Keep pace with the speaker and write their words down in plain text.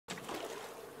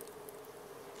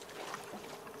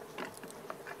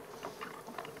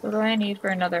What do I need for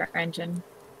another engine?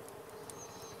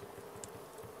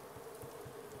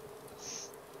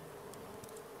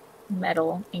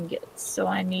 Metal ingots. So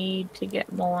I need to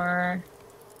get more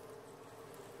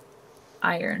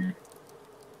iron.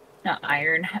 Not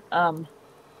iron.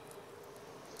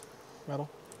 Metal.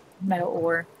 Metal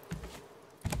ore.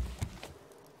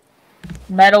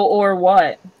 Metal ore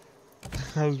what?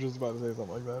 I was just about to say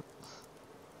something like that.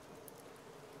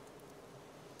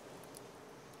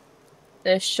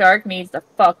 This shark needs to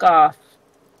fuck off.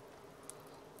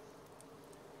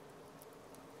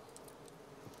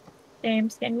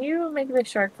 James, can you make this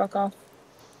shark fuck off?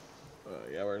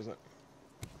 Yeah, where is it?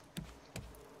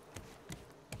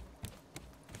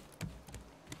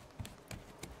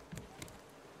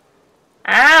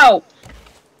 Ow!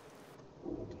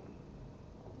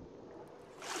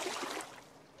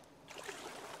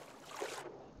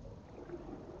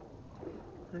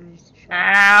 Where's the shark?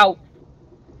 Ow!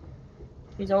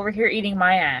 He's over here eating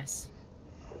my ass.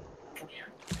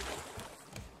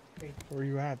 Where are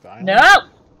you at? The island? No!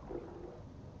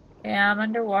 Yeah, I'm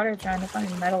underwater trying to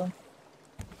find metal.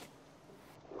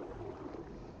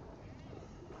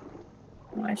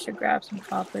 Oh, I should grab some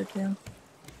copper too.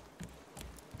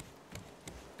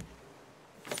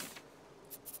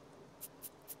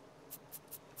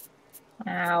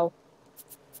 Ow.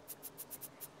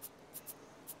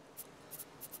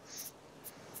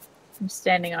 I'm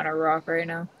standing on a rock right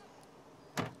now.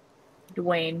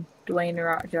 Dwayne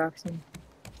Rock Jackson.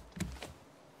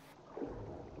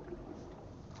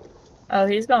 Oh,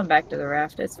 he's going back to the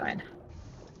raft. It's fine.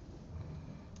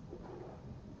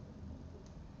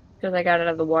 Because I got it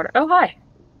out of the water. Oh, hi!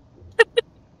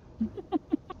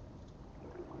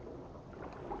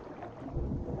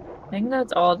 I think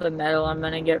that's all the metal I'm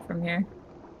gonna get from here.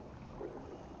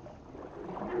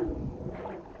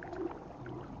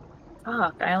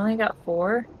 Fuck, I only got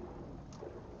 4?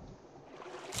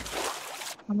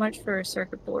 How much for a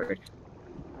circuit board?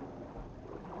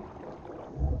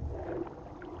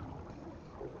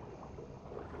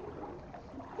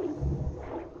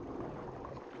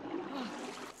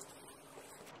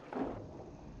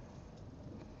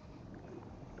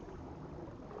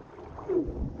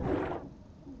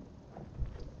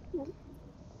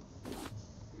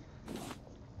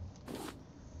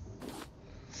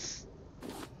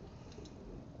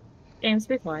 James,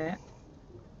 be quiet.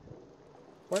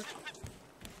 What?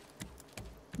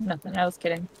 Nothing, I was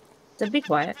kidding. So be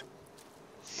quiet.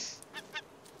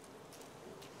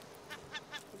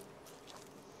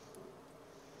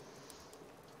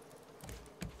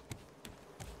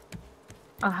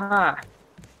 Aha.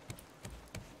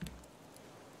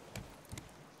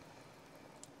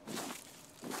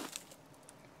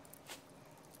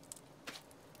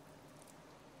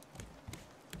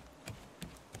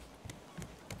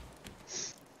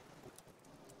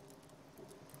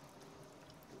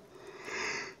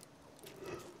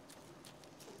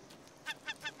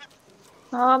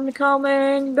 I'm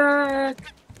coming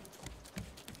back.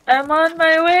 I'm on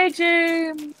my way,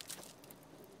 James.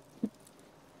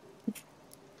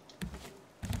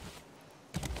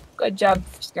 Good job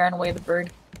for scaring away the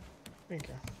bird. Thank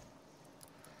you.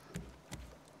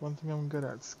 One thing I'm good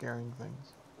at, scaring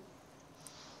things.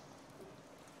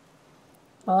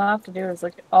 All I have to do is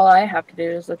look. All I have to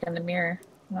do is look in the mirror,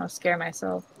 and I'll scare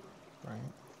myself. Right.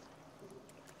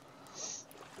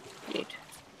 Wait.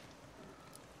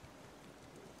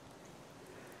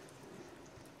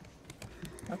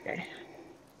 Okay.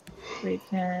 We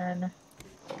can.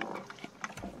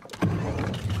 This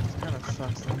kind of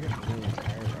sucks. I'm getting really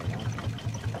tired right now.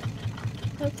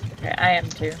 That's okay. I am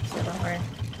too, so don't worry.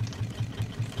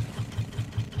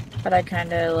 But I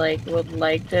kind of like would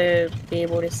like to be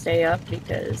able to stay up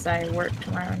because I work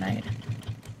tomorrow night.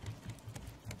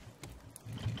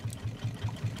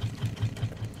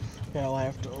 Yeah, well, I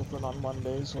have to open on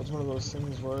Monday, so it's one of those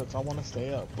things where I want to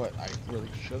stay up, but I really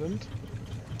shouldn't.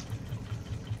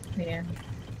 Yeah.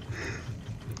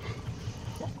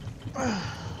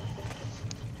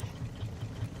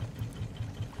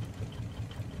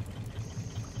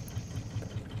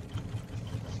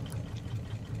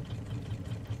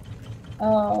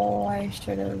 Oh, I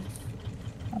should have.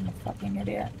 I'm a fucking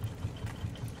idiot.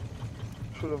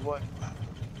 Should have what?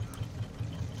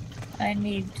 I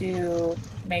need to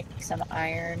make some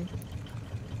iron.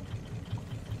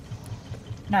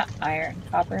 Not iron,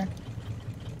 copper.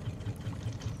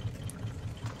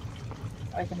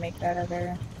 I can make that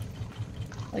other.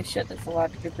 Holy shit, that's a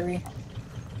lot of debris.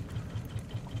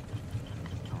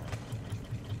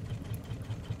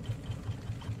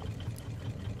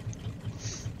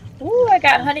 Ooh, I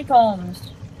got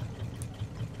honeycombs.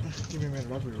 Give me a minute,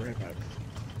 I'll be right back.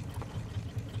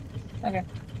 Okay.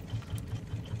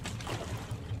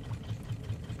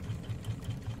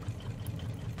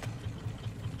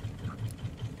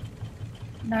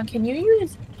 Now, can you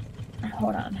use...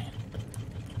 Hold on.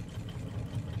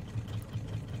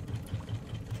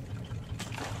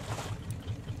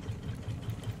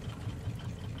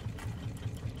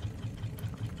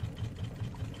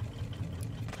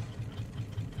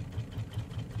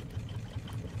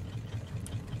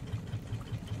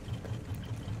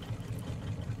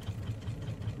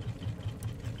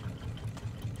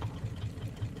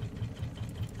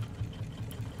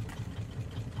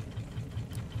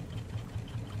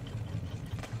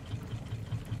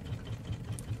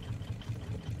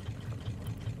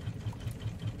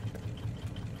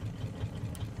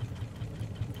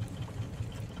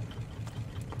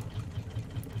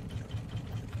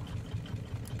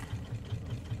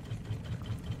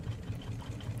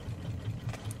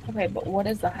 Okay, but what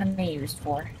is the honey used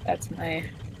for? That's my...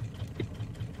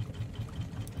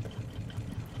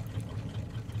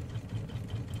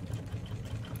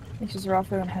 Which is raw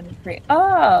food and honey free.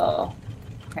 Oh!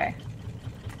 Okay.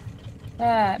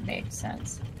 That makes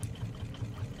sense.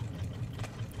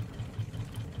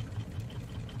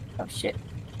 Oh, shit.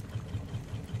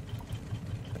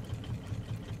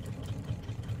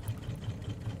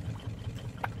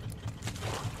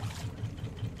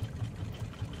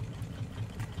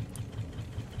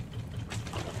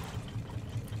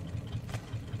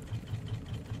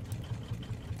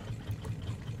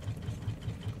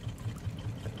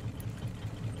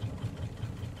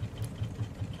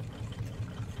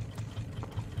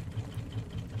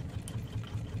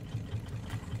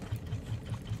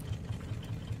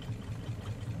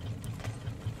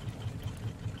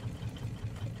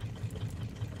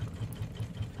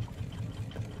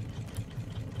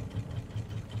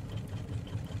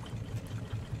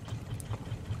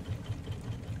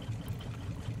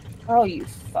 Oh, you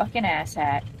fucking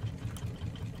asshat.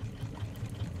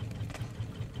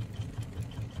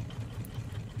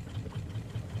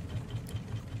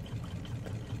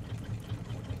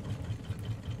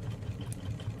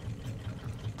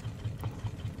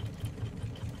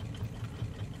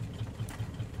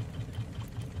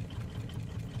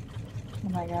 Oh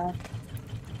my god.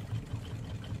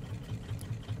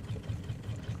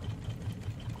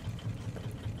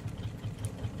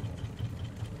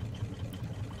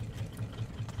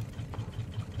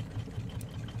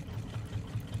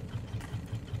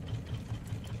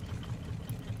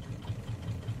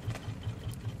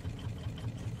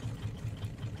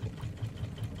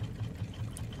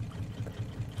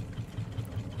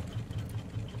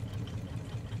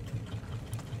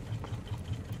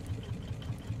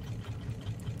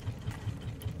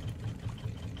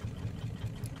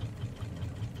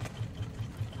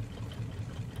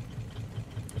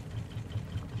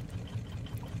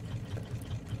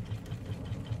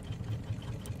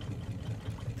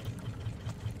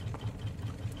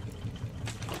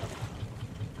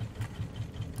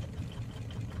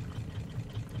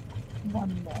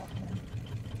 One more.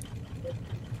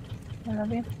 I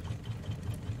love you.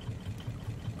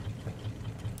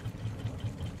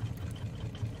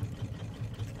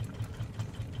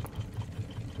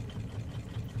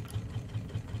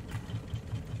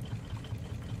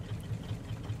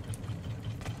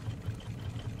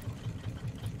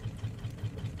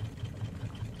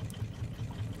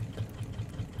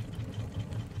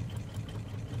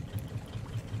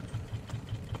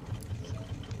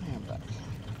 I am back.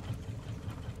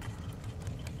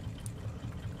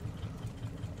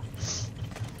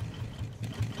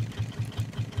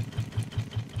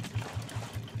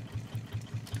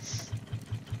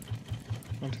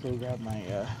 Went to go grab my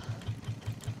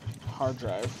hard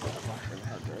drive, flash drive,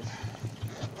 hard drive.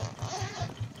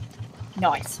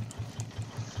 Nice.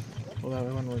 Well, that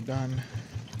way when we're done,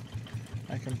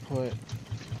 I can put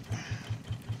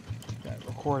that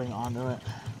recording onto it.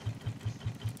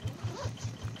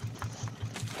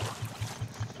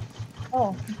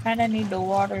 Oh, I kinda need to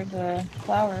water the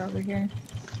flower over here.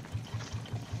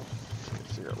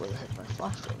 Figure out where the heck my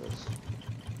flash drive is.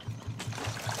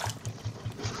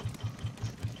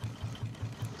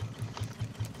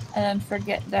 And then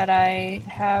forget that I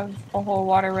have a whole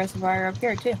water reservoir up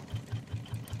here too.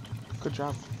 Good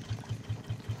job.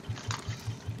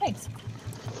 Thanks.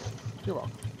 You're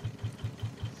welcome.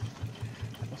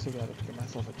 I also gotta get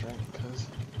myself a drink because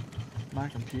my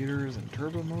computer is in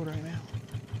turbo mode right now.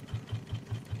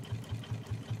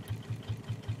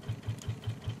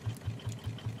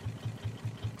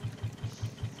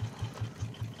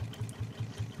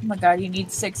 Oh my god, you need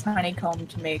 6 honeycomb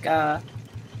to make a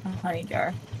honey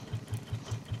jar.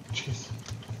 Jeez.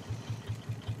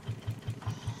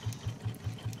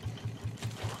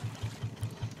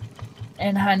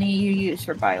 And honey you use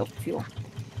for biofuel.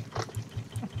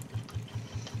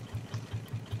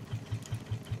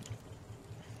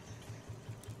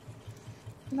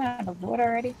 I'm out of wood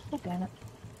already. God damn it.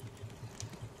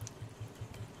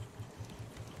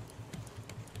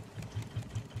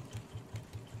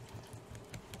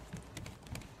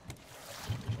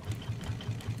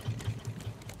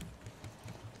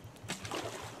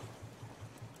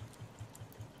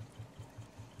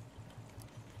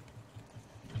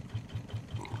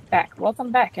 Back.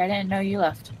 Welcome back. I didn't know you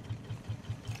left.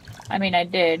 I mean, I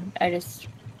did. You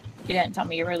didn't tell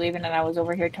me you were leaving, and I was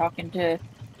over here talking to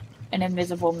an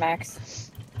invisible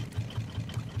Max.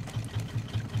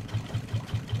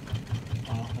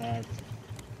 Oh, my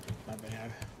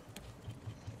bad.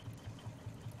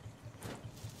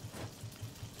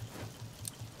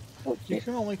 Oh, You shit.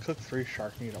 can only cook 3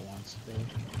 shark meat at once, really.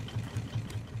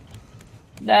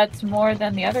 That's more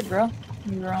than the other girl.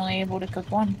 You were only able to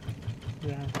cook one.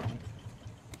 Yeah, fine.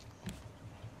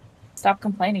 Stop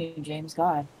complaining, James.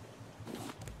 God.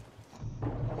 I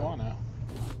wanna.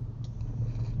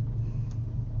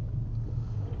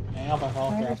 Help, I fell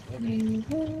off Rafting.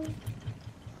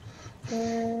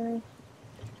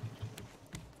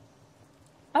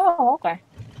 Oh, okay.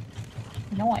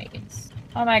 Noise.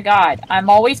 Oh my god. I'm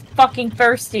always fucking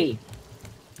thirsty.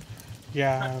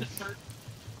 Yeah.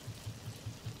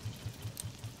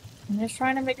 I'm just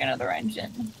trying to make another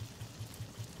engine.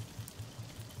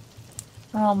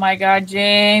 Oh my god,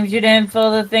 James, you didn't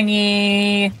fill the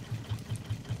thingy.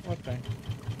 What thing?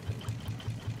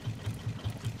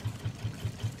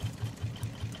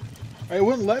 It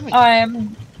wouldn't let me.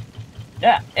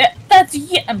 That's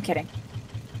yeah. I'm kidding.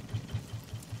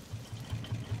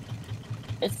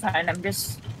 It's fine. I'm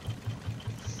just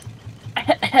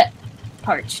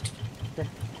parched. Here.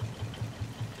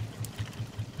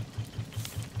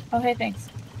 Oh, hey, thanks.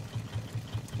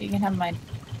 You can have mine.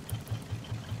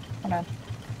 Hold on.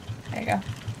 There you go.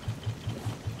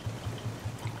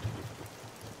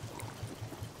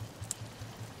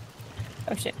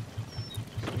 Oh shit.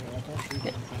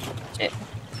 Shit.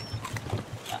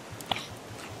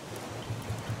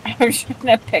 I was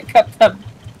trying to pick up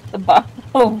the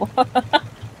bottle.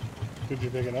 Did you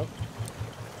pick it up?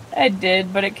 I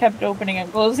did, but it kept opening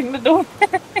and closing the door.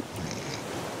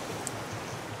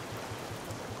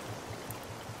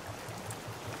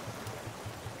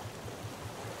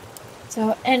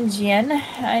 So, engine.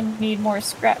 I need more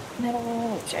scrap metal,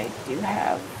 which I do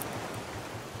have.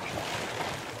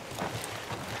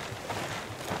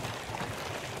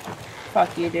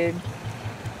 Fuck you, dude.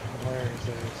 Where is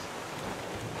this?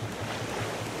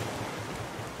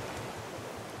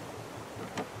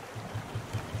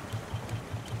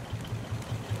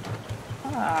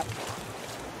 Ah.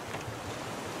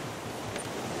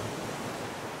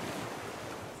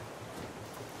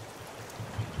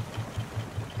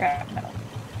 Scrap metal.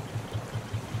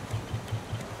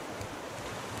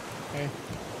 Hey.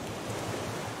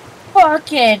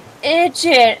 Fucking itch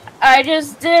it! I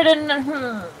just didn't.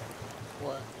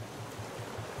 What?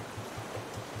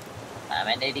 I'm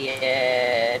an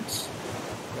idiot.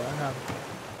 What happened?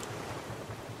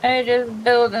 I just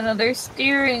built another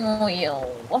steering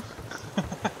wheel.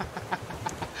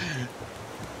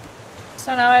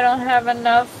 So now I don't have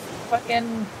enough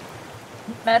fucking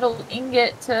metal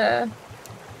ingot to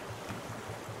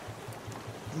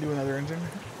Do another engine?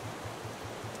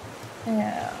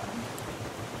 Yeah.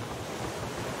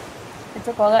 It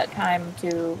took all that time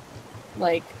to,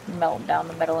 like, melt down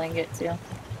the metal ingot, too.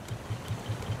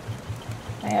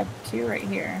 I have 2 right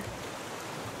here.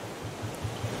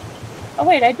 Oh,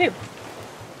 wait, I do.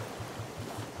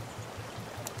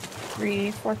 3,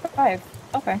 4, 5.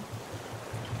 Okay.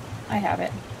 I have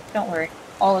it. Don't worry.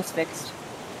 All is fixed.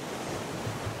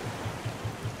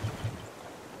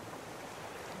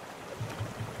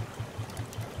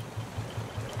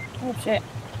 Oh, shit.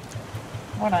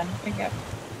 Hold on.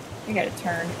 We gotta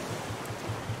turn.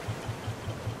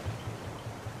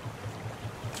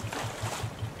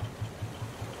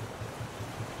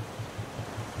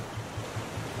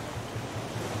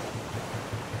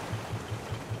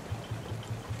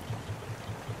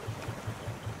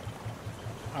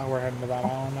 Oh, we're heading to that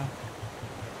island now?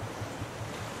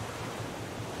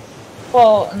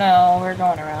 Well, no, we're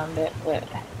going around it, but...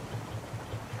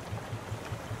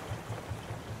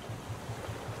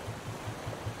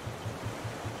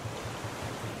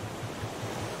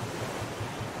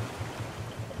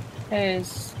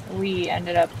 Because we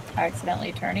ended up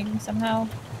accidentally turning somehow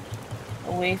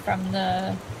away from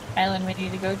the island we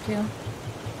need to go to.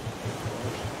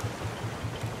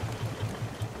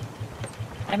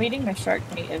 I'm eating the shark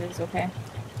meat, it is okay.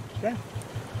 Yeah.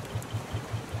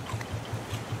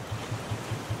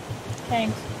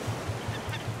 Thanks.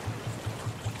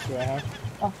 Do I have?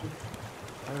 Oh.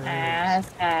 Ass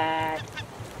hat.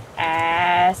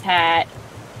 Ass hat.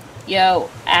 Yo,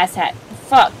 asshat.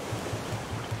 Fuck.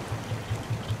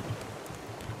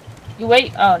 You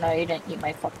wait. Oh no, you didn't eat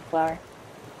my fucking flower.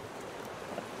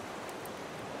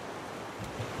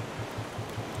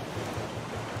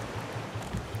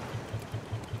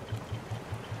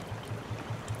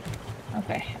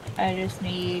 Okay, I just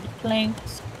need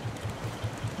planks,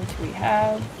 which we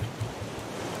have.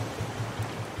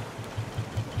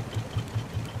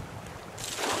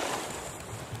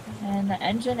 And the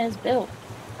engine is built.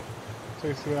 So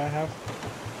you see what I have?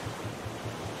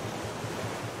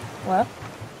 What?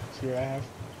 See what I have?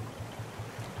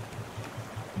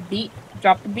 Beat.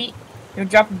 Drop the beat. You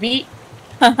drop the beat.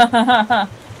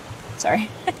 Sorry.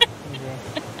 Okay.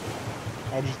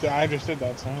 I just did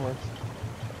that, so it works.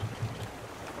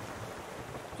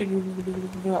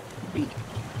 Drop the beat.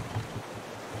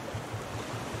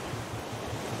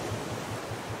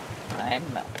 I'm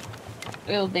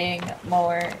building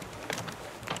more.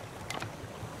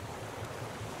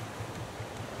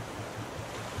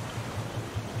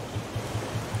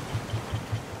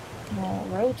 We'll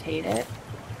rotate it.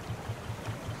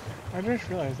 I just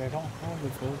realized I don't have the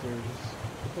builders.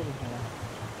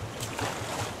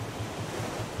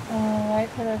 Oh, I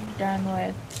could have done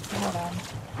with. Hold on.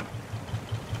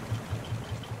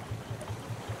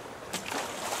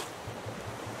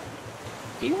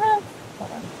 Do you have?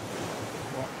 Hold on.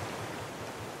 What?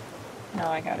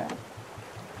 No, I got it.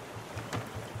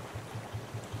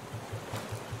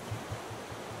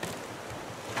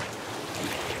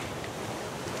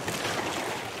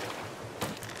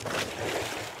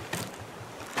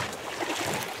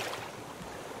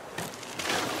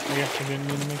 I guess you didn't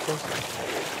need to make those?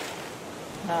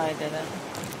 No, I didn't.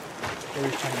 What are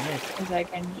you trying to make? Because I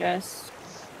can just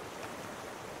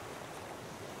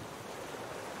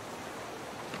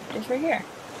right here.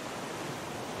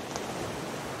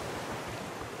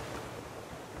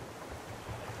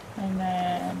 And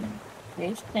then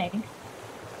paste thing.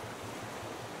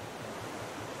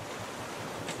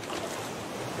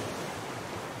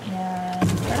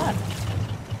 And we're done.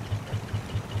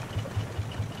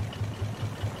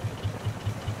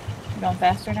 We're going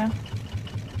faster now?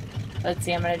 Let's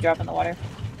see, I'm gonna drop in the water.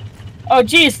 Oh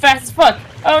geez, fast as fuck!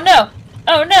 Oh no!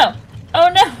 Oh no! Oh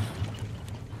no!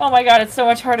 Oh my god, it's so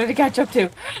much harder to catch up to.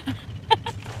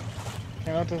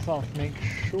 Note to self, make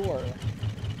sure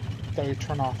that we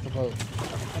turn off the boat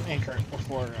and anchor it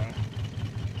before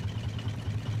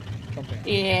jumping.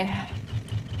 Yeah.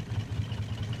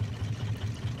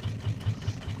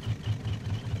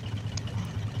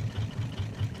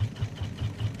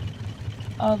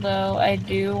 Although I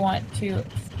do want to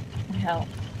help.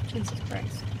 Jesus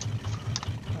Christ.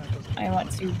 I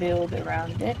want to build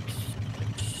around it.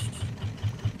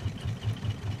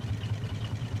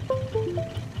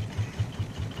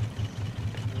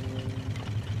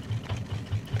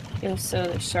 Just so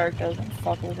the shark doesn't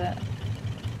fuck with it.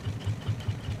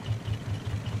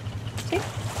 See?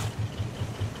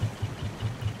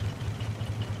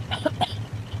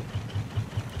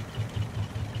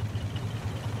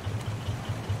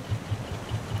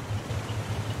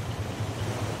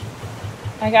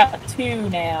 I got 2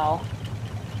 now.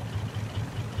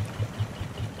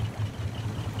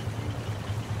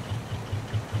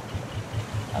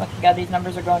 Oh my god, these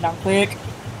numbers are going down quick.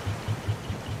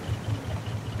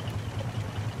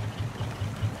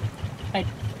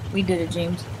 We did it,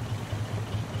 James.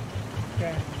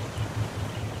 Okay.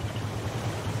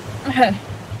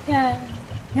 Yeah.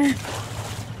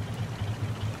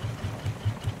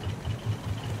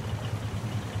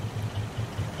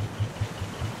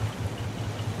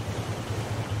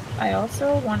 I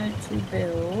also wanted to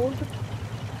build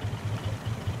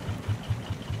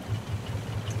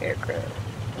scarecrow.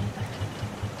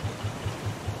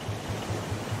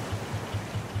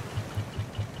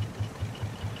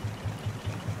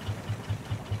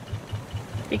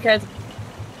 Because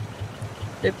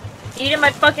they're eating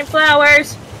my fucking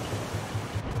flowers.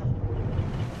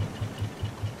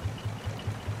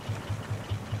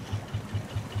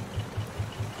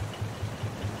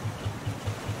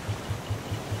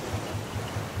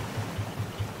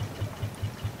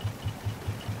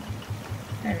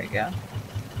 There we go.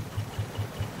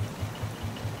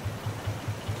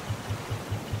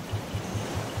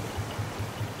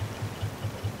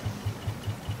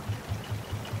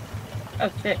 Oh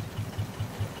shit.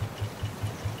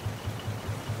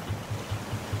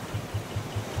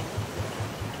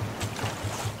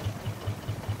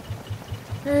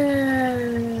 Oh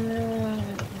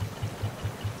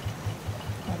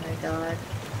my god.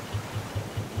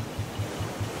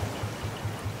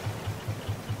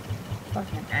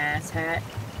 Fucking asshat.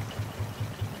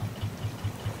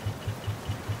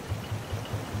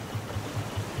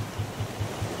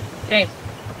 James,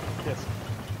 Yes.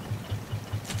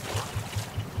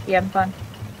 you having fun?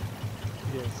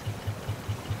 Yes.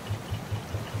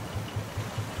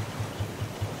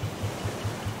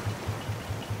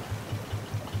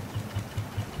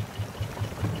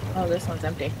 Oh, this one's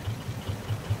empty.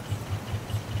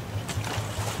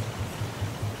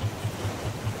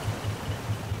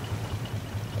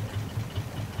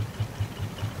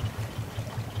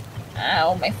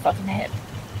 Ow, my fucking hip.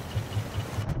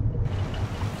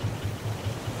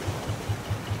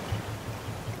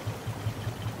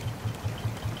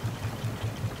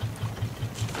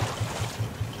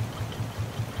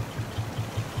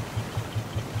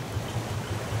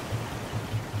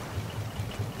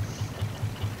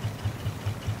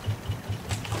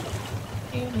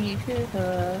 You need to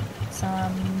cook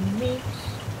some meat.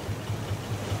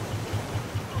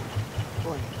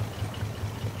 Boy.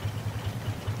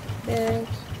 This.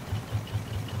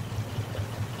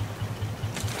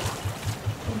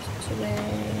 Push it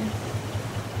away.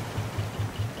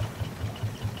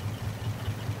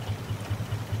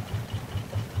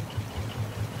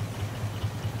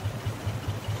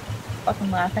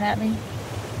 Fucking laughing at me? No,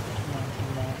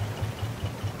 I'm not.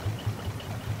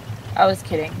 I was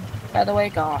kidding. By the way,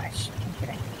 gosh. I'm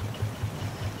kidding.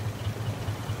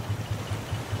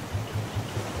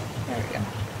 There we go.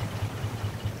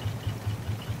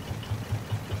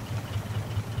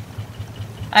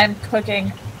 I'm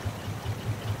cooking.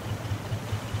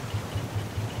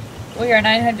 We are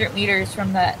 900 meters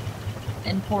from that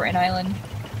important island.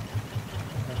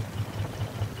 Okay.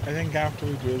 I think after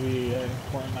we do the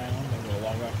important island, then we'll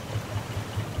log off.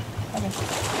 Okay.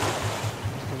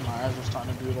 Because my eyes are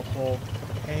starting to do the whole,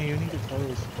 hey, you need to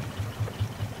close.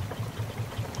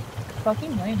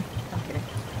 Fucking lame. I'm kidding.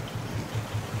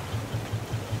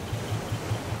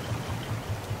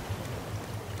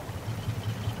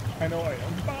 I know I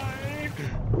am fine.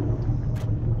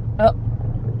 Oh.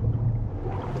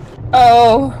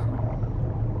 Oh.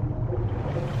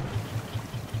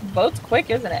 Boat's quick,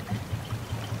 isn't it?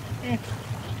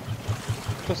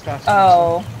 Just fast.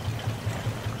 Oh.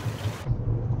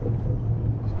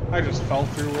 I just fell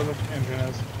through where the engine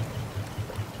is.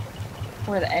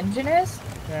 Where the engine is?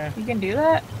 Yeah, You can do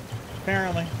that?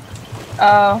 apparently.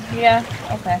 Oh, yeah.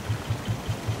 Okay.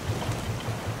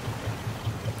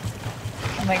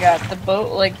 Oh my god, the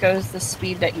boat like goes the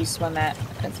speed that you swim at.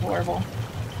 It's horrible.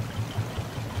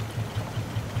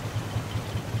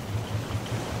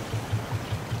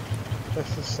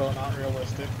 This is so not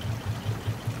realistic.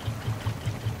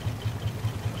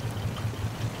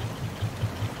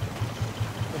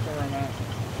 Look where I'm at.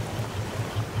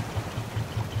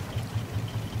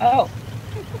 Oh.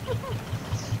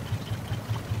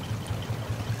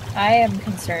 I am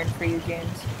concerned for you,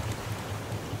 James.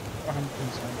 I'm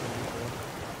concerned for you.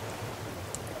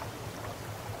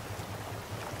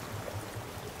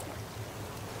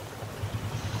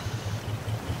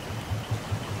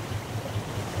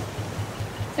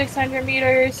 600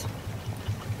 meters.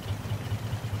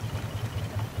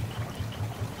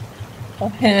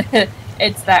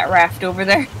 It's that raft over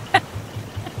there.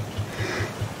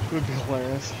 It would be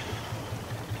hilarious.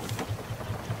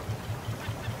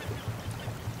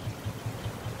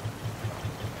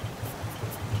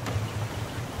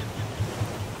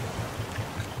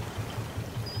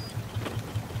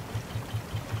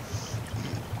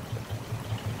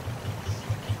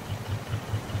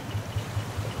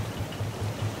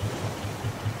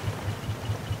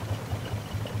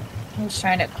 I was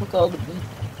trying to cook all the meat.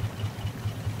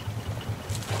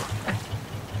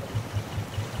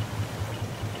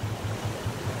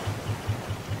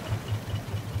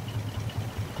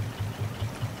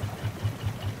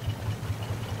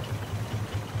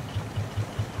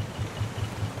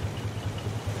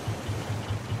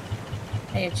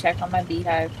 I need to check on my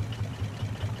beehive.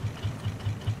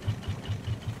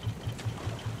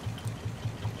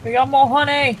 We got more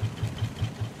honey!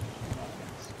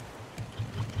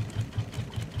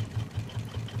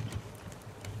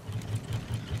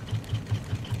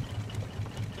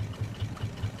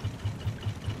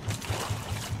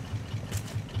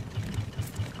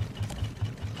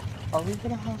 Are we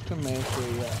gonna have to make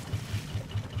a?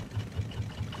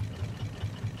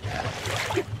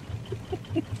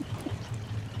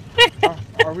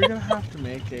 Are we gonna have to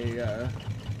make a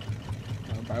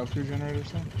biofuel generator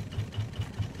soon?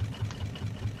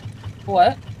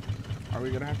 What? Are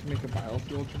we gonna have to make a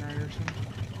biofuel generator soon?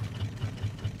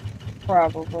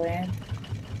 Probably.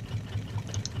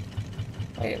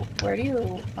 Wait, where do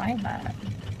you find that?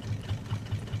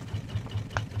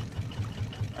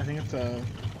 I think it's a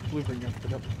blueprint you have to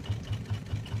pick up.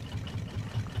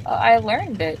 I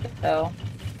learned it, though.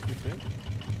 You did?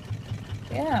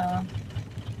 Yeah.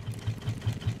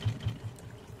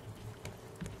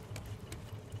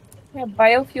 Yeah,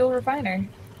 biofuel refiner.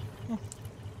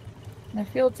 And a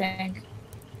fuel tank.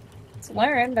 It's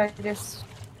learned, I just...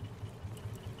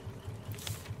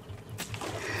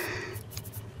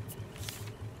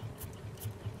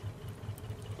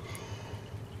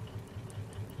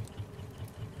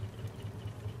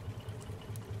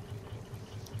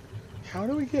 How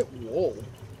do we get wool?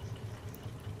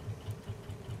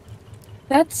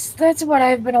 That's what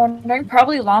I've been wondering.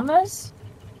 Probably llamas?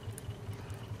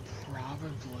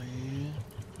 Probably.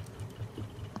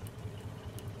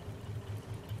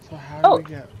 So how do we Oh,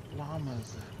 get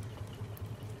llamas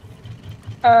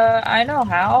then? I know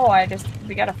how.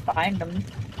 We gotta find them.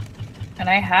 And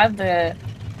I have the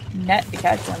net to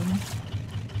catch them.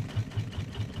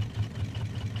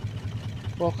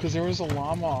 Well, because there was a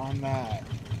llama on that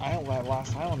island, that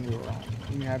last island we were on.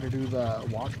 We had to do the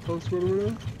watch post or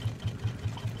whatever.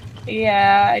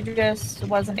 Yeah, I just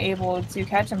wasn't able to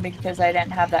catch them because I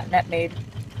didn't have that net made.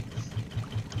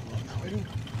 Well, now I do.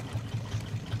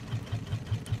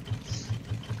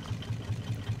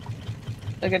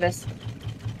 Look at this.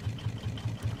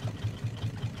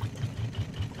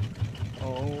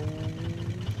 Oh.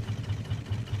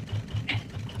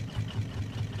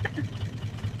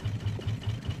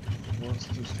 Well, this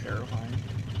is terrifying.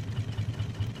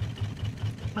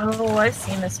 Oh, I've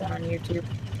seen this one on YouTube.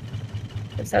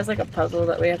 This has like a puzzle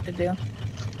that we have to do.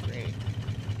 Great.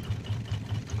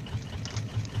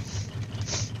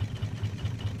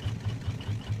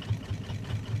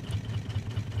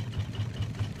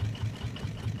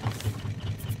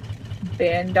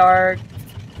 Bandar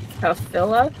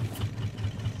Kafila.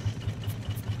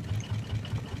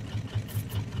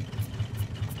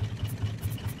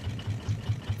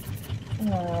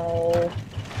 Oh.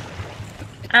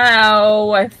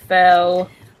 Ow, I fell.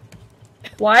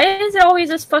 Why is it always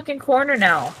this fucking corner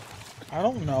now? I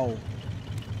don't know.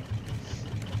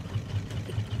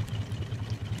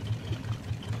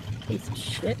 Piece of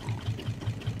shit.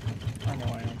 I know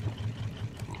I am.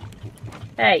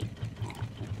 Hey.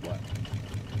 What?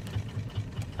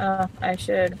 I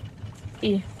should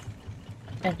E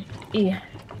and E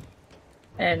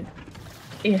and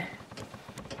E.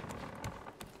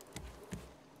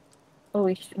 Oh,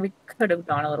 we could have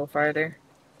gone a little farther.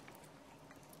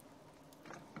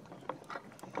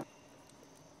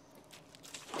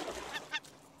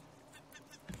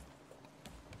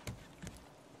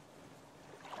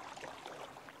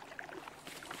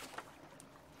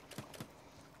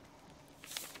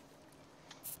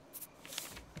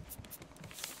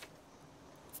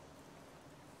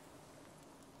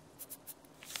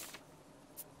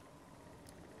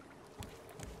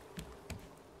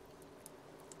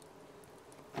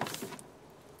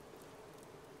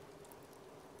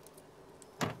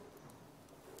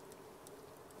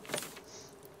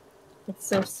 It's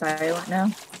so silent now.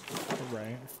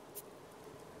 Right.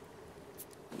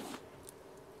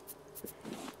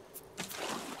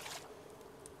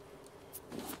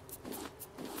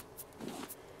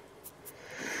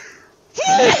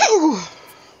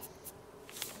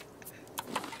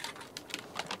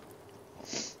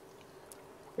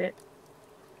 Shit.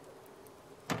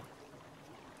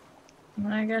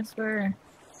 I guess we're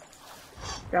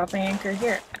dropping anchor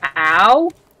here. Ow!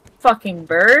 Fucking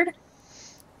bird.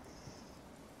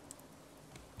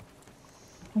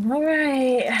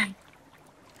 Alright. I'm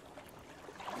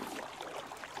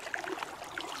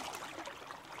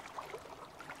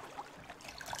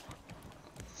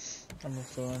gonna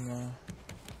fill in the...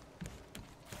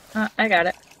 I got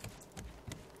it.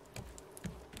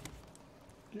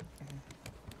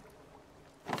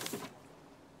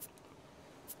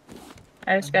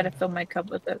 I just gotta fill my cup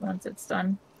with it once it's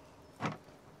done.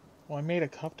 Well, I made a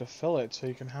cup to fill it so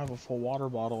you can have a full water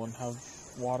bottle and have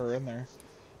water in there.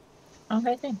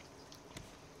 Okay, thanks.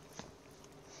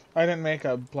 I didn't make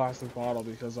a plastic bottle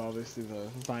because obviously the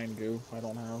vine goo I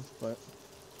don't have, but...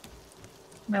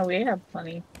 No, we have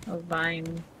plenty of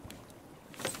vine.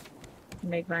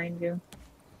 Make vine do.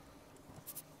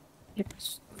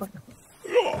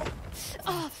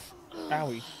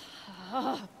 Owie.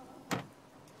 Does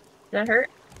that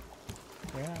hurt?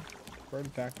 Yeah, bird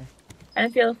attacked me. I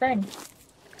didn't feel a thing.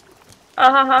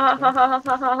 Ah ha ha ha ha ha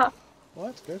ha ha ha. Well,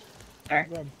 that's good. Sorry.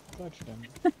 Glad you done.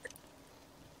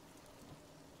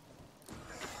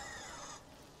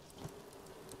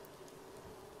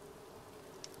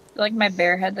 Like my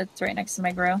bear head that's right next to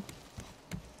my grill.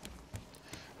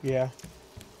 Yeah.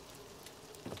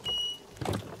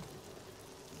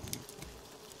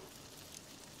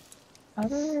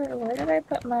 Where did I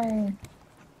put my...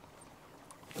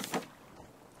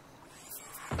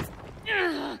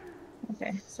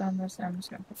 Okay, so I'm just gonna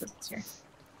put this here.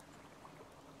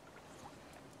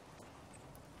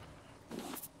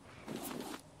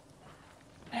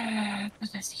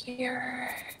 Put this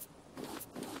here.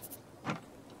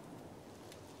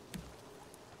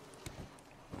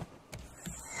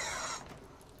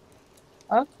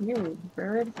 Fuck you,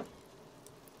 bird.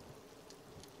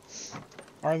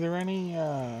 Are there any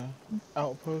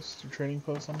outposts or trading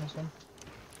posts on this one?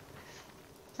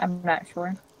 I'm not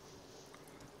sure.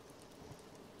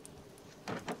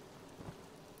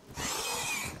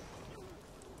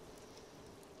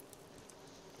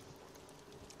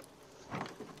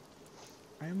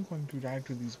 I am going to die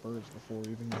to these birds before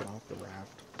we even get off the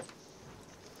raft.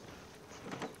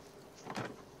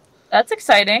 That's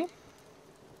exciting.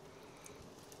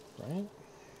 Right?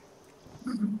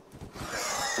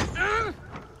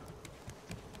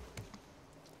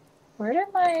 Where did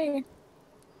my...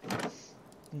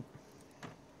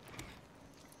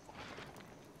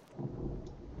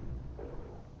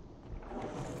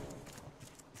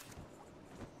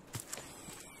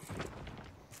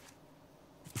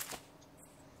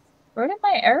 Where did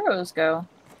my arrows go?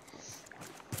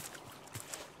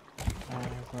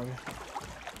 Maybe.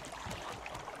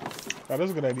 That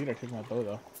is a good idea to take my bow,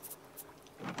 though.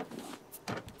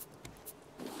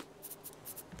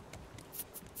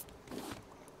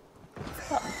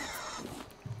 Oh.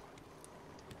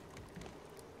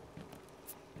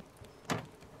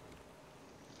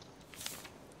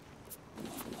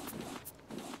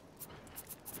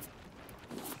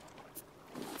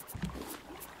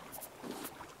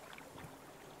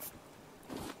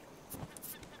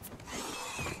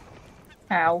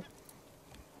 Ow.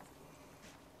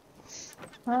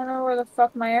 I don't know where the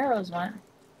fuck my arrows went.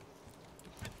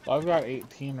 Well, I've got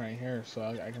 18 right here, so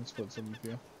I can split some with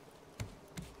you.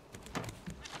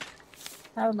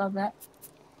 I would love that.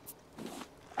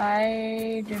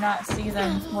 I do not see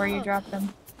them where you dropped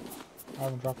them. I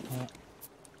haven't dropped them yet.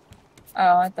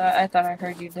 Oh, I thought I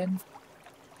heard you did.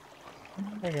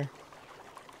 Right here.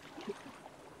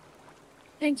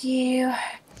 Thank you.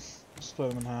 Split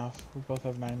them in half. We both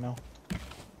have 9 now.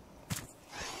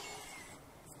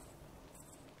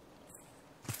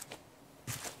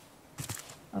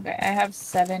 Okay, I have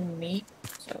 7 meat,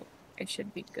 so it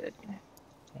should be good.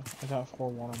 I got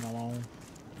 4 watermelon.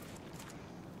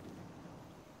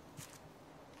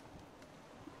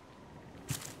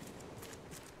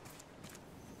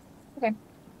 Okay,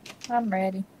 I'm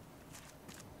ready.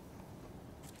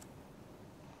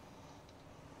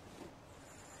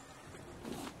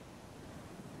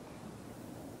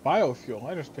 Biofuel.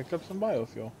 I just picked up some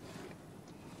biofuel.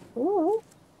 Ooh.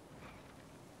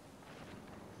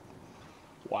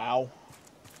 Wow.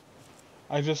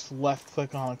 I just left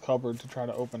click on a cupboard to try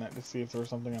to open it to see if there was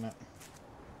something in it.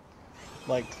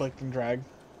 Like, click and drag.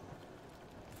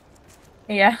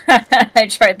 Yeah, I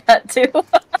tried that too.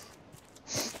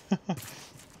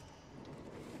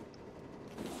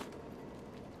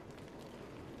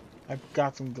 I've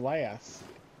got some glass.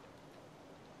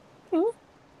 Ooh.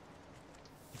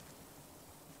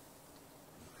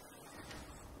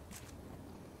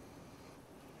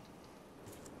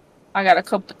 I got a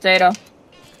cooked potato.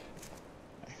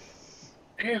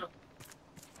 Damn.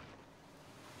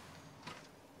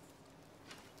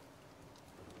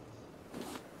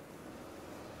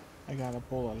 I got a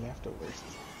bowl of leftovers.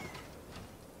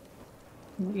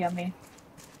 Ooh, yummy.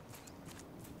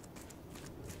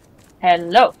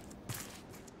 Hello.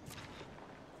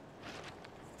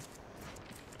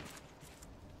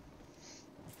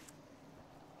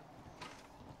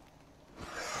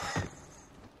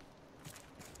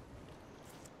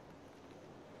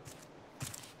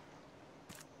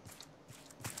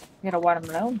 Get a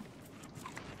watermelon.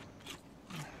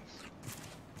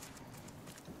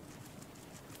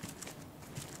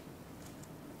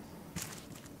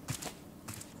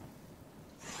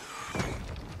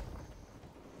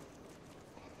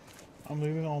 I'm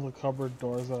leaving all the cupboard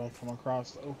doors that I come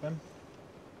across open.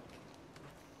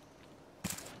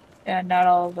 Yeah, not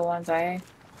all of the ones I...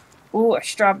 Ooh, a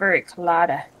strawberry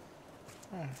colada.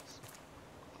 Nice.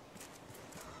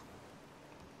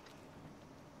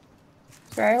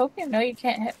 Sir, I hope you know you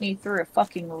can't hit me through a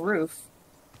fucking roof.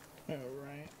 Oh,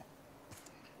 right.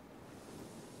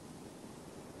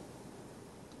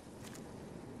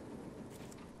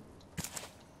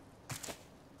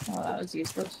 Oh, that was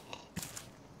useless.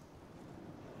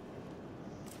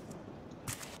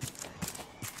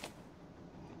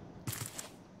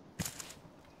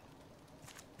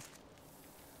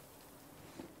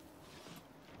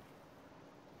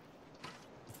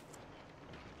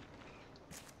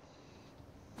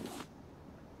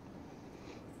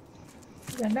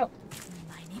 Yeah, no.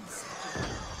 My name's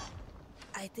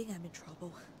I think I'm in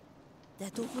trouble.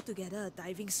 Dato put together a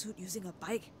diving suit using a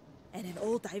bike and an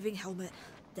old diving helmet.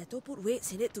 Dato put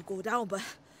weights in it to go down, but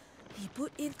he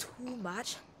put in too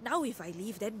much. Now if I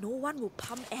leave, then no one will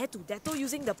pump air to Dato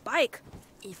using the bike.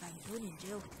 If I'm thrown in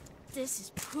jail, this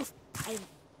is proof I'm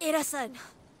innocent.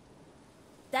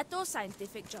 Dato's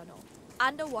scientific journal,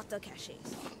 Underwater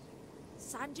Caches.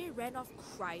 Sanjay ran off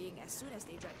crying as soon as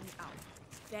they dragged me out.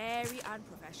 Very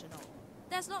unprofessional.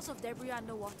 There's lots of debris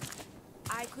underwater.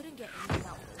 I couldn't get anything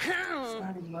out.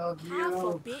 I love Pa you.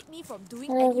 forbade me from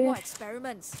doing I love any you. more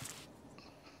experiments.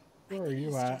 I Where are think you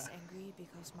he's at? just angry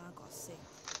because Ma got sick.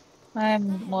 I'm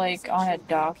Helena like said on a she'll be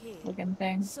dock okay. looking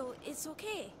thing. So it's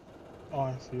okay. Oh,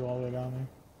 I see you all the way down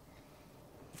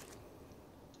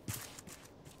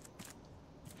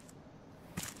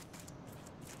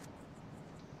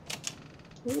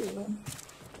there. Ooh.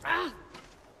 Ah!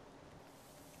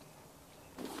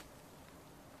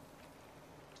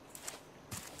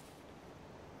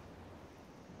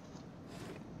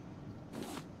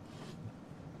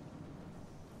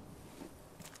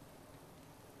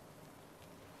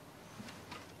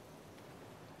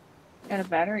 Got a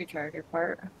battery charger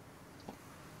part.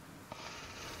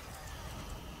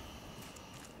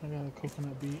 I got a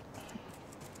coconut beet.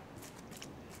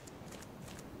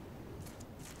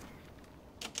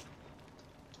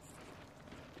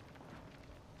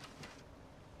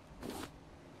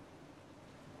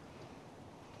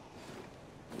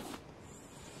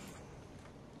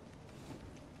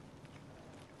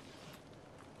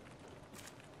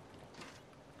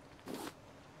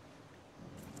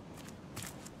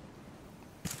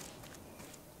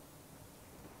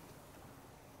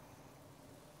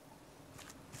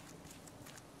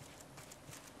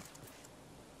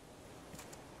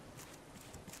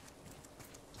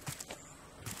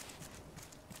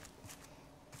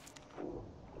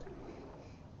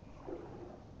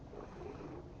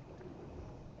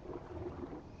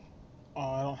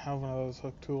 Oh, I don't have one of those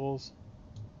hook tools.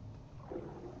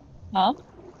 Huh?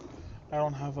 I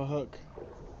don't have a hook.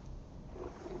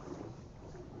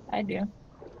 I do.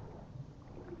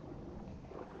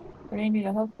 What do you need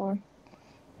a hook for?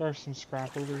 There's some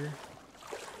scrap over here.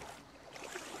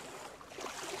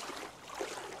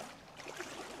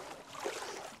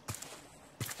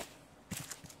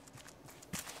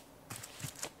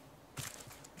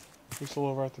 You still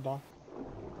over at the dock?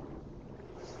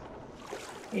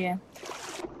 Yeah.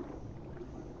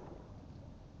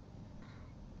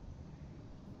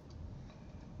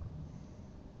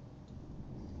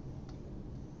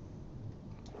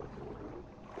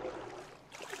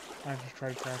 I just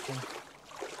tried crouching.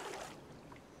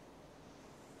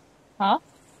 Huh?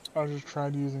 I just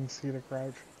tried using C to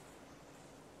crouch.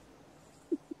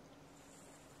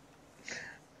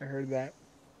 I heard that.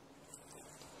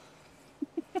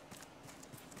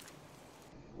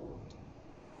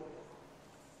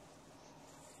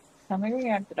 Tell me when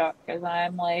you're at the dock, because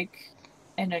I'm like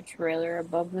in a trailer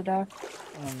above the dock.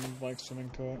 I'm like swimming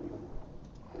to it.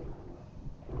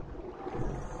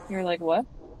 You're like, what?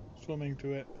 Swimming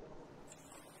to it.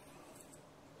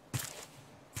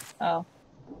 Oh.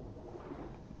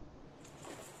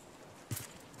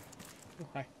 Oh,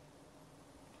 hi.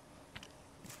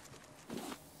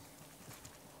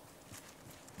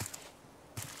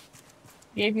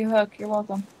 Gave you a hook. You're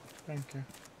welcome. Thank you.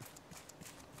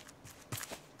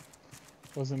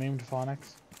 Was it named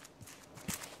Phonics?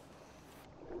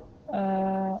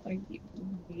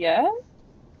 Yeah?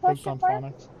 Hooked Question on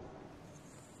mark?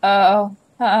 Phonics?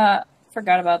 Oh,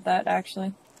 forgot about that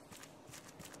actually.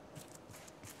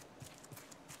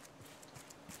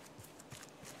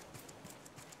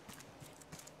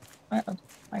 Uh-oh,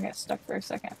 I got stuck for a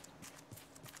second.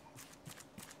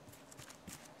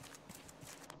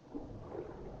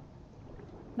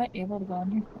 Am I able to go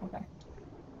in here? Okay.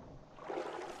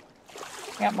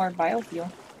 Got more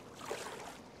biofuel.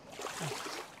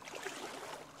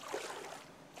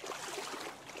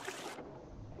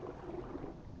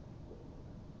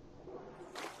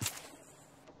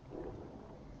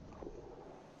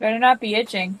 Better not be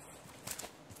itching.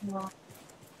 No.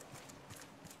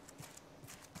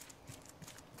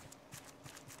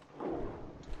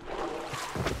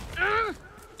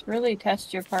 Really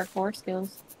test your parkour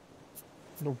skills.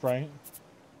 No, right?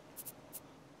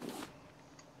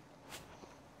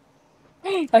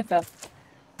 I fell.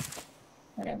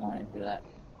 I didn't want to do that.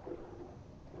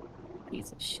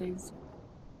 Piece of shiz.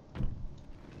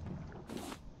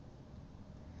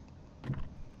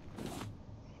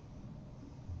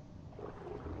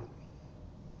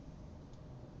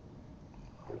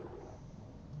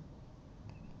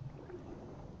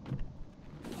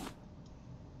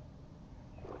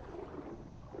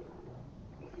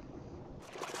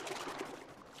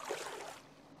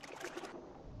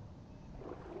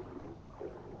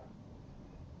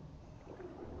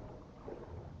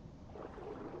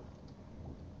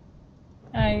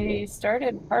 I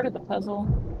started part of the puzzle.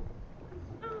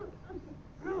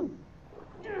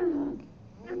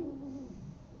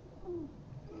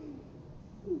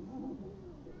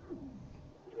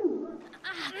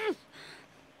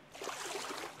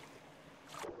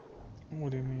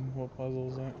 What do you mean? What puzzle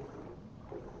is that?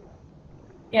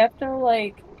 You have to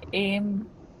like aim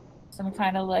some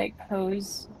kind of like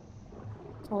hose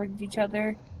towards each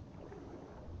other.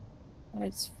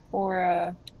 It's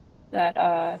for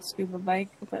that scuba bike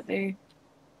that they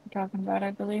were talking about,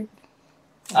 I believe.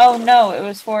 Oh no, it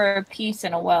was for a piece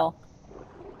in a well.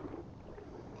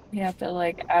 You have to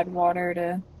like add water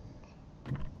to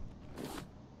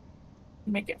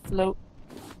make it float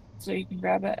so you can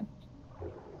grab it.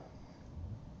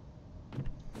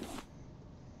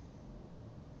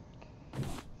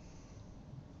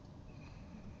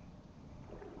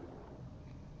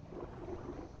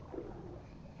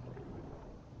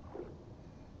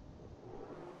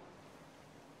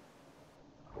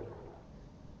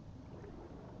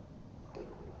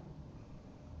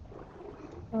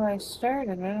 Well, I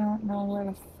started it. I don't know where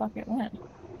the fuck it went.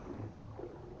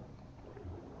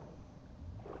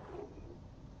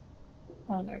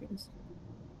 Oh, there it is.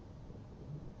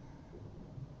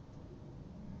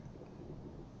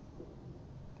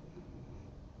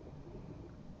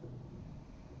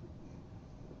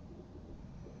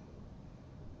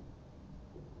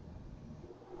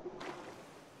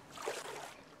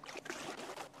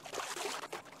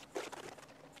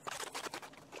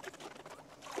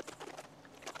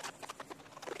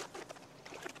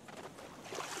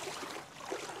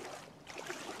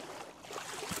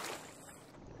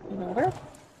 Over?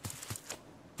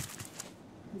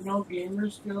 You know,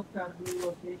 gamers still got a new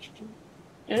location,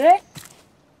 Did it?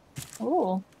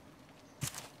 Ooh,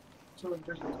 so a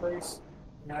different place.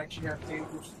 You actually have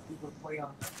tables for people to play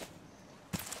on them.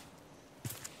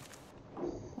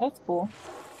 that's cool.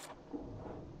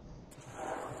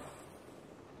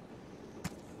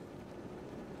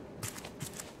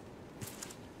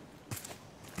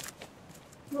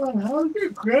 Well, how's your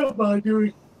grandpa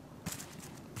doing?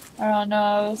 I don't know.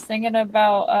 I was thinking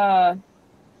about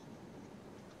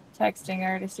texting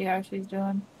her to see how she's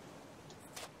doing.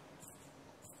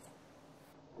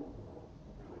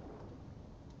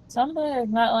 Something is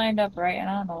not lined up right, and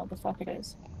I don't know what the fuck it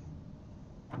is.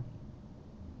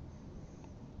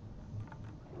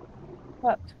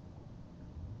 Fuck.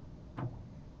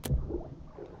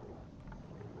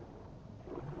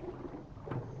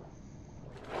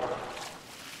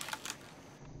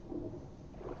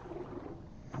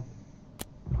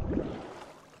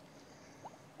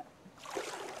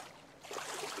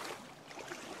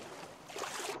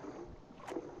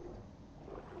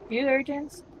 You there,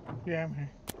 James? Yeah, I'm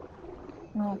here.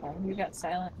 Oh, okay, you got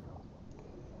silent.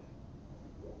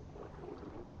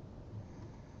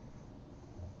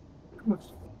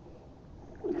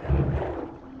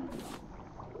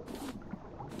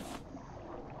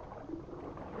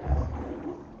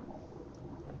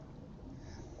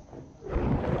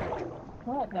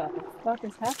 What the fuck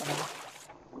is happening?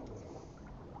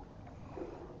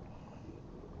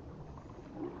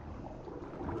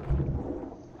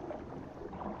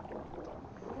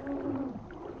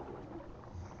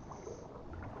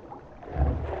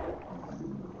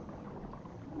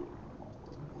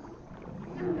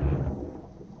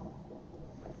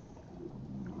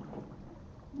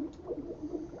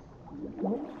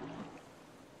 Nope.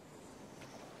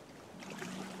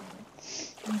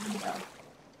 No.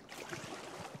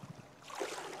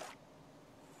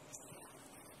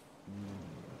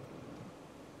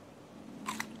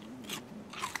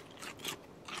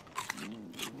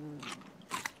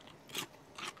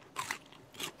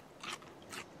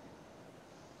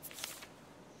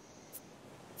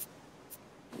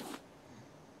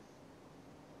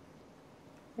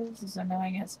 This is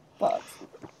annoying as fuck.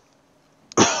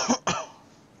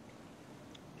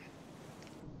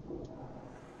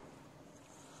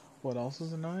 What else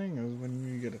is annoying is when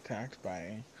you get attacked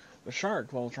by the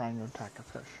shark while trying to attack a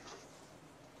fish.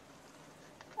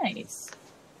 Nice.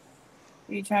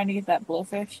 Are you trying to get that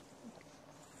blowfish?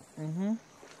 Mm-hmm.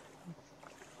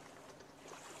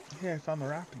 Yeah, I found the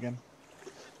raft again.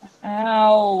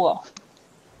 Ow!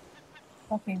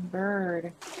 Fucking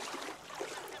bird.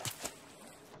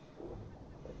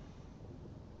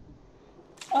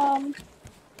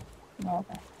 No,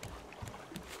 okay.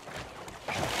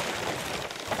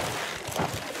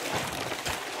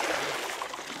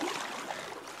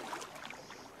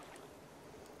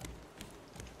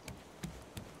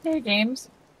 Hey, James.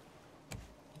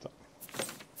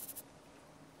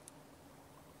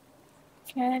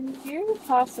 Can you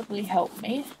possibly help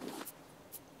me?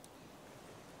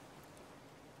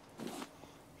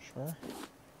 Sure.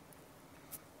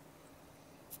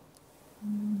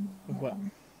 With what?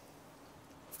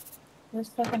 This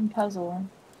fucking puzzle.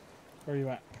 Where are you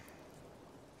at?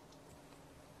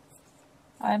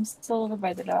 I'm still over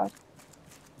by the dock.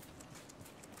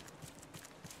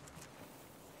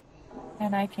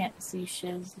 And I can't see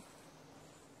shiz.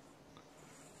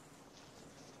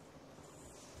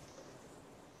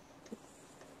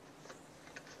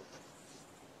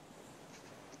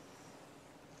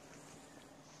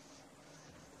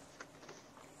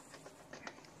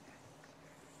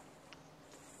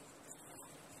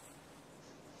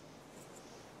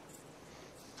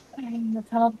 I'm gonna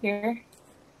come up here.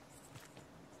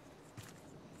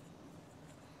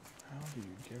 How do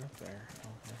you get up there?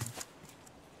 Okay.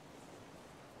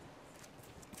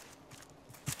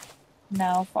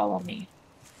 Now follow me.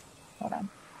 Hold on.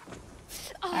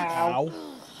 Ow. Ow.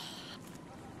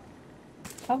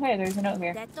 Okay, there's a note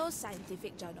here. Dato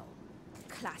Scientific Journal.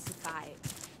 Classified.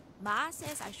 Ma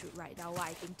says I should write down what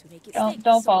I think to make it stick. Don't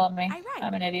so follow me. I write.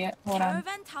 I'm an idiot. Hold on.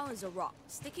 Caravan Town is a rock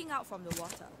sticking out from the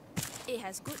water. It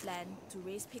has good land to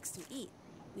raise pigs to eat.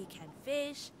 We can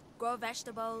fish, grow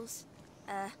vegetables.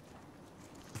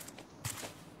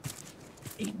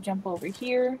 You can jump over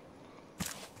here.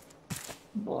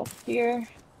 Go up here.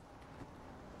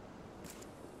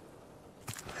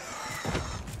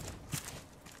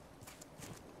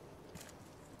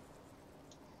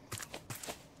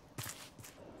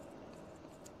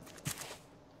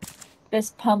 This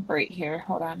pump right here.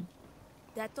 Hold on.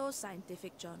 Dato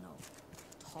Scientific Journal.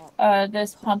 Top.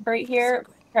 This pump right here.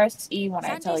 Secret. Press E when I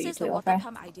Scientist tell you says the to, water okay?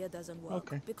 pump idea doesn't work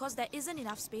Okay. because there isn't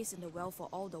enough space in the well for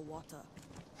all the water.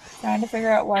 Trying to figure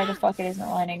out why the fuck it isn't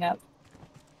lining up.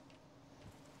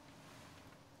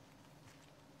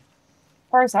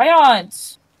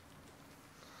 Science!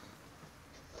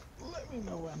 Let me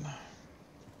know when.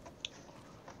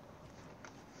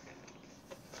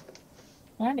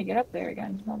 Trying to get up there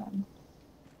again. Hold on.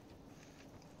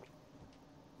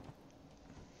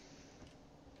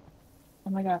 Oh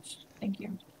my gosh. Thank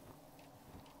you.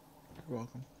 You're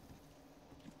welcome.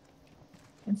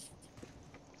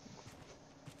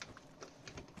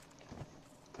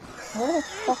 Where the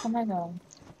fuck am I going?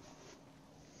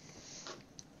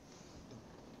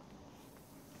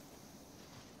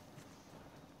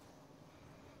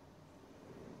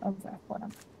 Okay, hold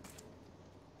on.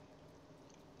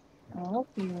 Oh,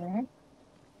 here.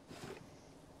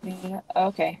 Yeah,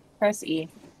 okay. Press E.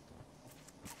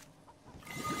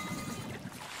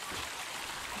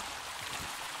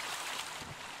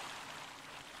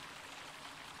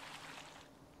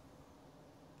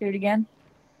 Do it again.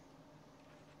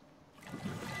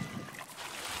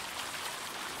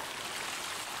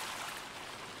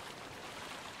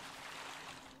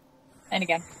 And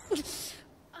again.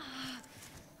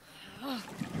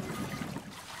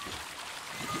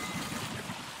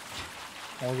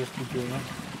 I'll just keep doing it.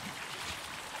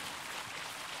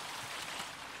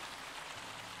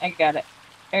 I got it.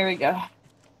 There we go.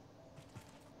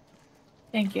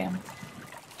 Thank you.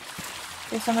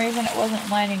 For some reason it wasn't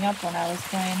lining up when I was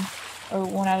playing, or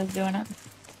when I was doing it.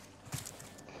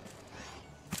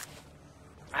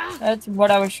 That's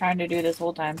what I was trying to do this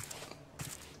whole time.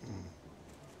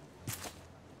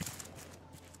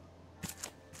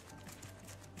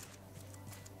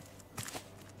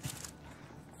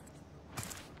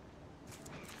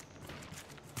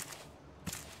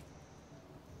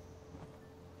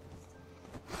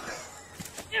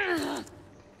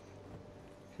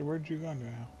 Okay, where'd you go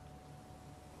now?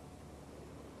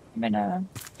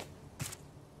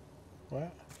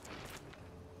 What?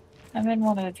 I'm in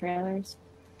one of the trailers.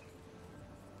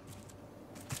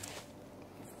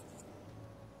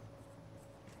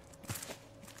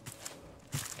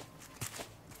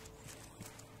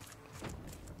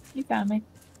 You found me.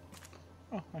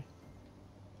 Oh, hi.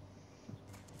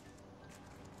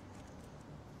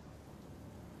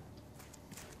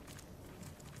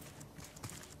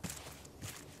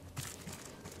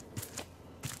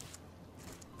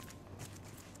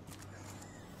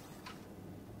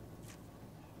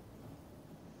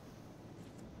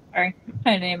 Sorry.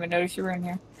 I didn't even notice you were in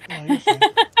here. No, you're fine.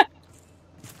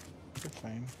 You're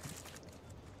fine.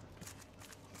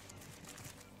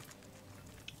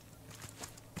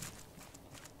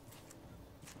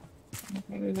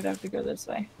 Okay, we would have to go this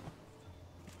way.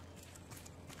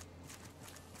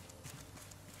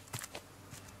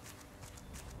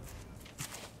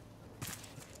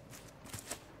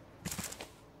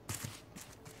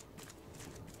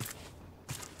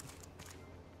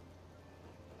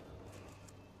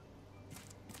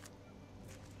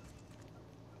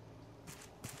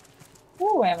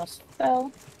 Ooh, I almost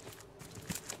fell.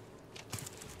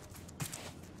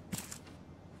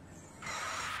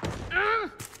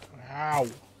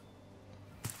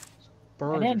 I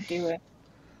bird didn't do is it.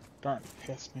 starting to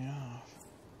piss me off.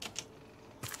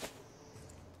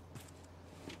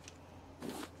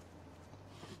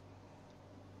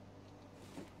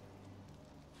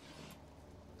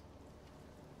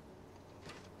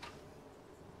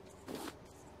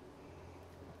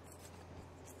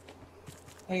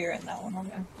 Oh, you're in that one.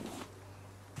 Okay.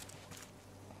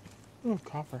 Ooh,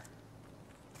 copper.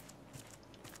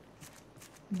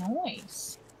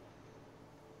 Nice.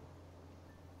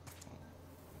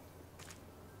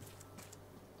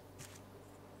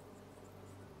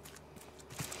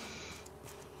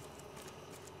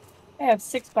 I have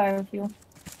 6 biofuel.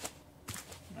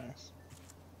 Nice.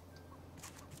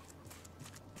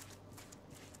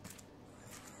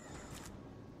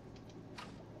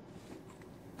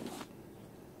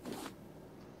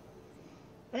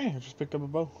 Hey, I just picked up a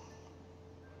bow.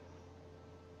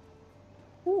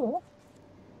 Cool.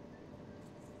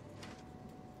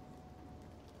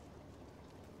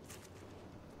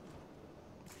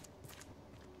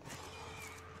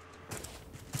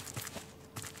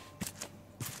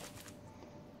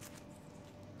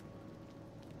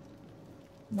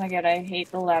 Oh my god, I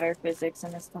hate the ladder physics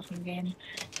in this fucking game.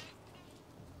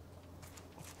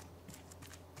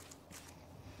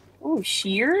 Ooh,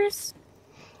 shears?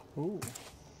 Ooh.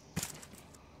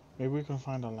 Maybe we can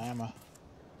find a llama.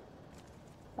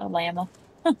 A llama.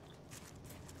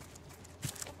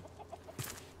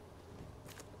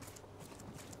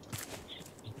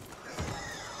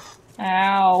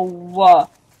 Ow.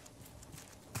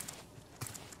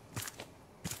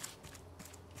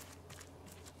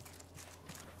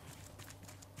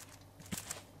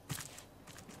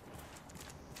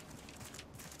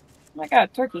 Oh my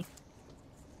god, turkey.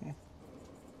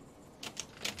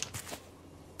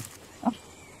 Oh.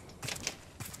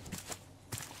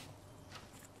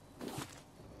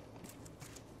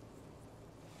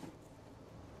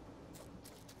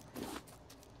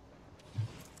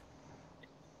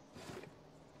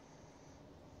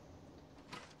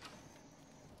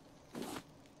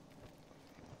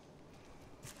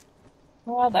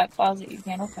 Wow, that closet you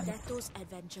can't open. Deto's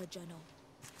adventure journal.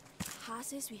 Ha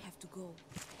says we have to go.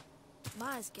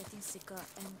 Ma is getting sicker,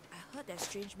 and I heard that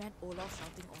strange man Olaf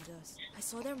shouting orders. I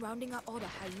saw them rounding up all the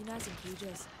hyenas in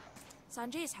cages.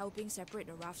 Sanjay is helping separate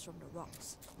the rafts from the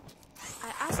rocks.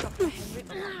 I asked Dr. Henrik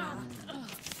about Ma.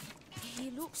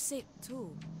 He looked sick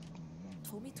too.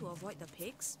 Told me to avoid the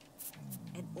pigs.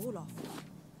 And Olaf.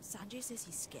 Sanjay says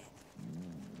he's scared.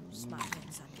 Smart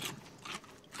man, Sanjay.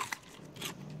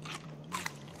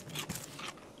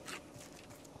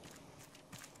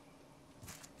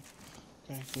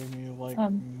 Okay, give me like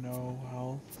no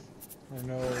health. Or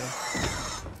no.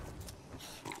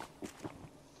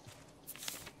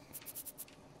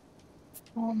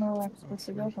 Oh no, I'm supposed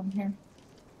to go from here.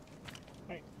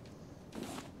 Wait.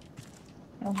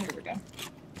 Oh, here we go.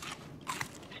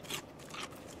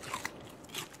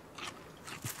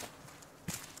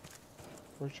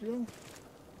 Where'd you go?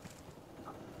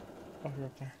 Oh, you're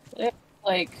up there. It,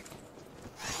 like,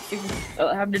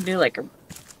 I have to do like a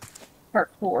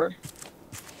parkour.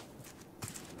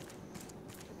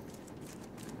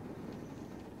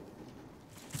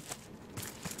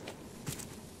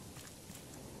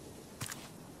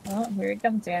 Oh, here it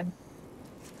comes in.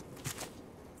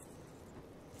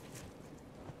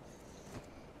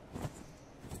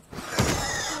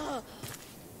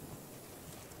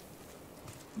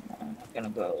 I'm gonna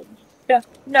go. No,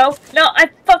 no, no, I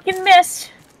fucking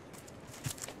missed!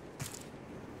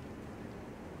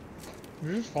 Did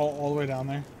you just fall all the way down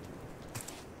there?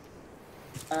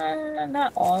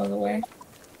 Not all the way.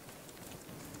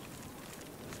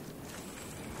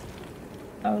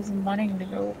 I was wanting to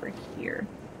go over here.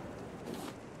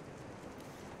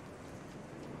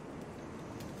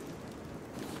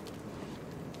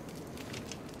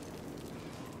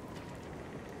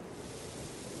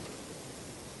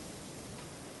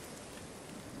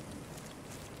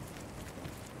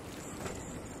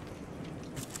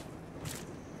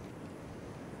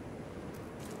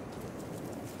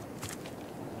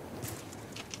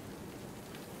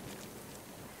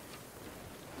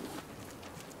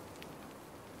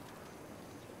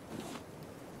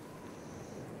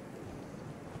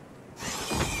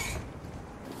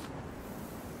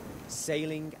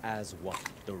 Sailing as one,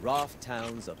 the raft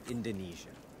towns of Indonesia.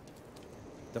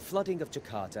 The flooding of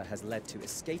Jakarta has led to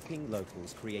escaping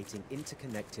locals creating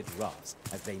interconnected rafts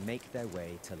as they make their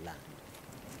way to land.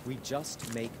 We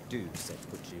just make do, said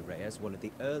Pucci Reyes, one of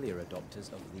the earlier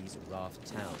adopters of these raft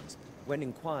towns, when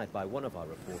inquired by one of our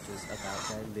reporters about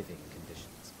their living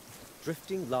conditions.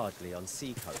 Drifting largely on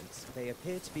sea currents, they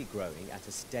appear to be growing at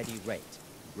a steady rate,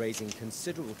 raising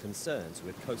considerable concerns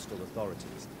with coastal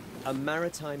authorities. A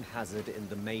maritime hazard in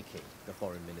the making, the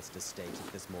Foreign Minister stated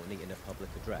this morning in a public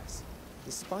address.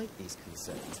 Despite these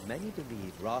concerns, many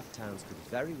believe raft towns could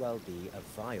very well be a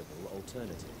viable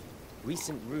alternative.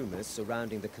 Recent rumours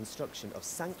surrounding the construction of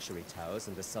sanctuary towers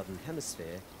in the southern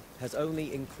hemisphere has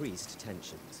only increased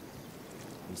tensions.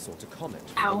 We sought a comment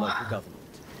from the local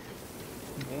government.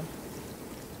 Okay.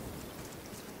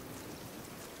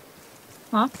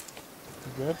 Huh?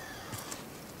 You good?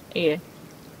 Yeah.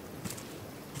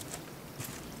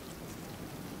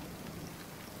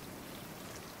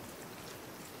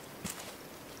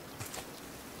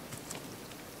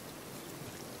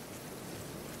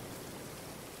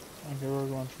 Okay, we're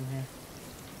going from here.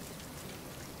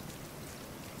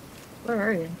 Where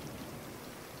are you?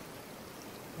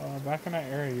 Back in that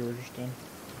area you were just in.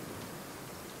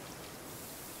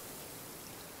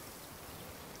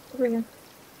 Over here.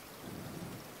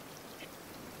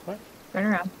 What? Turn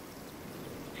around.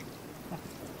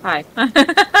 Hi.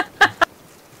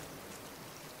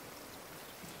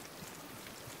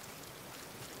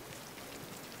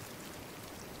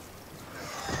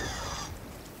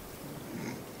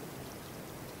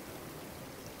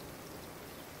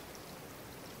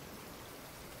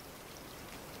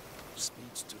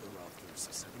 Speech to the rafters,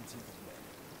 17th of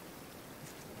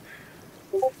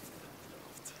May.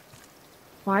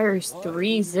 Fires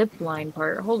 3 zip line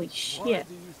part. Holy Why shit.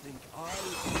 do you think I,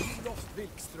 Olof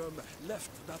Wikström,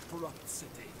 left that corrupt city?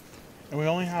 And we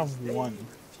only have They one.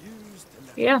 refused to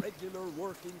let Yeah. regular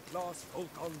working class folk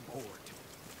on board.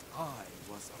 I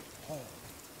was appalled.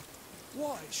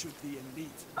 Why should the elite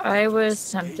I was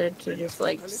escape tempted to the just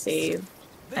like apocalypse? save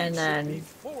They and should be then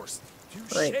forced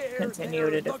to like share continue their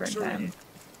at a different luxury. time.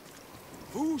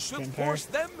 Who should Getting force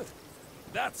tired? them?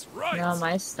 That's right. No,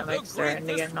 my The stomach's starting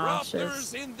to get greatest nauseous.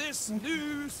 rafters in this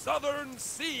new southern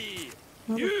sea.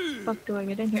 How the You fuck do I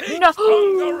get in here? take No!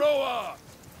 Tangaroa.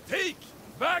 Take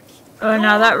back. Oh,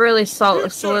 now that your really future.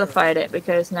 solidified it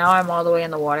because now I'm all the way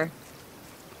in the water.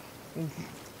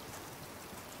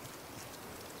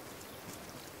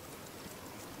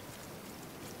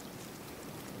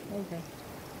 Okay.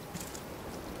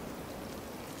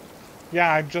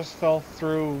 Yeah, I just fell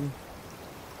through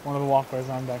one of the walkways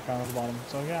and I'm back down at the bottom.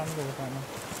 So yeah, I'm good with that now.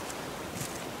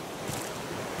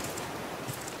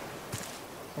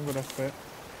 I'm gonna fit.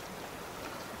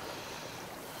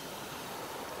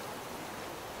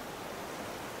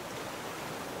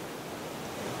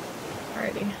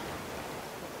 Alrighty.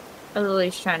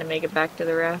 Lily's trying to make it back to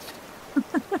the raft.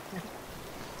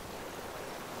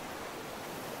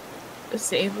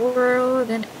 Save world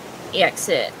and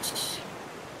exit.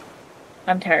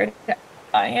 I'm tired.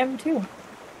 I am too.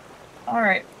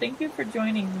 Alright, thank you for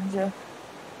joining, Ninja.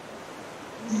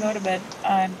 Go to bed.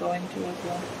 I'm going to as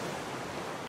well.